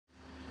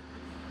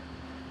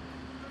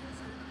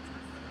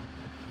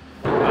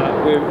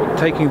we're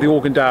taking the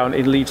organ down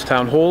in Leeds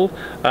Town Hall,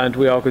 and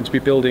we are going to be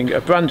building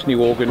a brand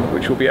new organ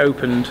which will be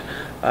opened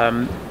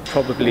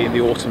probably in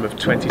the autumn of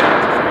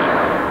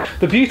 2023.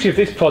 The beauty of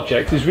this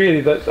project is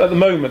really that at the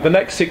moment, the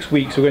next 6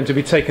 weeks, we're going to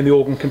be taking the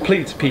organ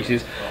completely to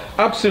pieces.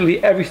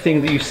 Absolutely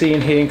everything that you see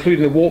in here,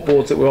 including the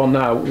walkboards that we're on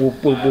now,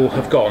 will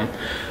have gone.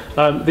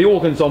 The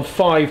organ's on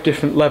 5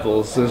 different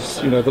levels.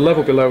 There's, the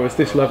level below is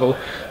this level.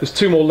 There's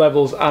 2 more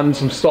levels and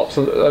some stops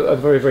at the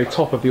very, very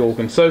top of the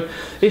organ. So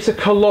it's a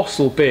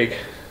colossal big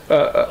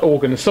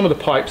organ. And some of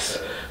the pipes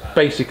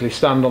basically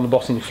stand on the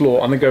bottom of the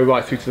floor and then go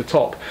right through to the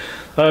top.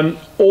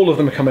 All of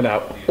them are coming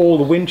out. All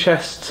the wind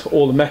chests,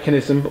 all the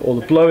mechanism, all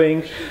the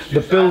blowing, the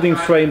building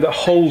frame that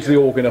holds the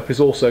organ up is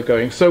also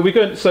going. So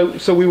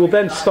we will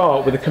then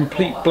start with a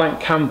complete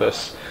blank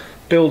canvas,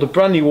 build a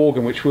brand new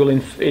organ which will in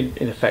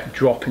effect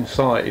drop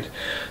inside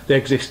the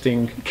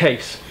existing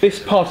case. This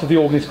part of the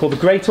organ is called the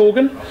great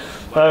organ,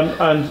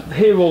 and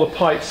here are all the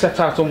pipes set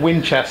out on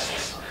wind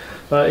chests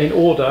in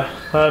order.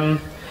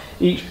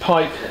 Each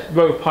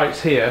row of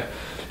pipes here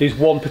is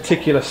one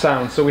particular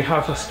sound. So we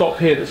have a stop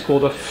here that's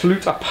called a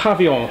flûte à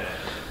pavillon,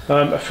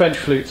 a French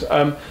flute.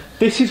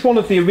 This is one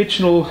of the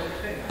original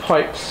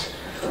pipes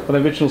and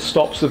the original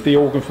stops of the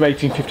organ from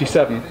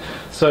 1857.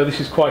 So this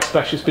is quite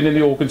special. It's been in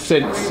the organ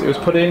since it was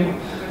put in.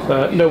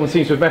 No one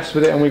seems to have messed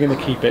with it, and we're going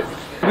to keep it.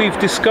 We've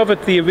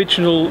discovered the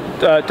original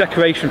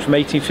decoration from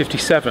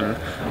 1857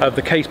 of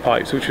the case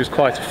pipes, which was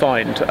quite a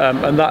find,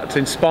 and that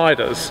inspired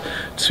us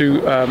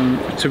to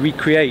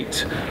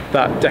recreate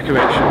that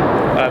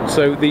decoration.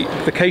 So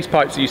the case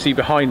pipes that you see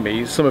behind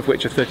me, some of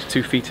which are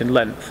 32 feet in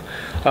length,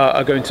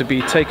 are going to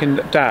be taken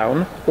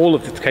down. All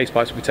of the case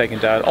pipes will be taken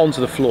down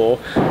onto the floor.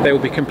 They will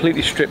be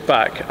completely stripped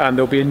back, and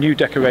there will be a new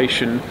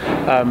decoration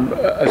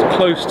as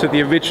close to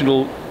the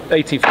original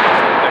 1857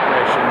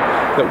 decoration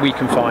that we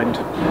can find.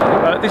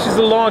 This is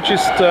the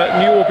largest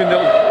new organ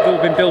that will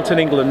have been built in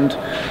England,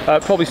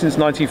 probably since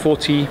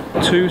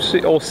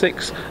 1942 or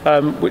 6,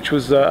 which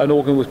was an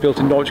organ that was built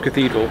in Norwich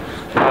Cathedral.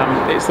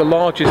 It's the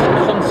largest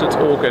concert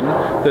organ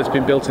that's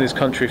been built in this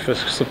country for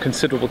some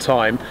considerable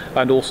time,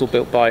 and also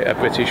built by a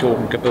British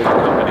organ building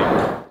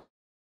company.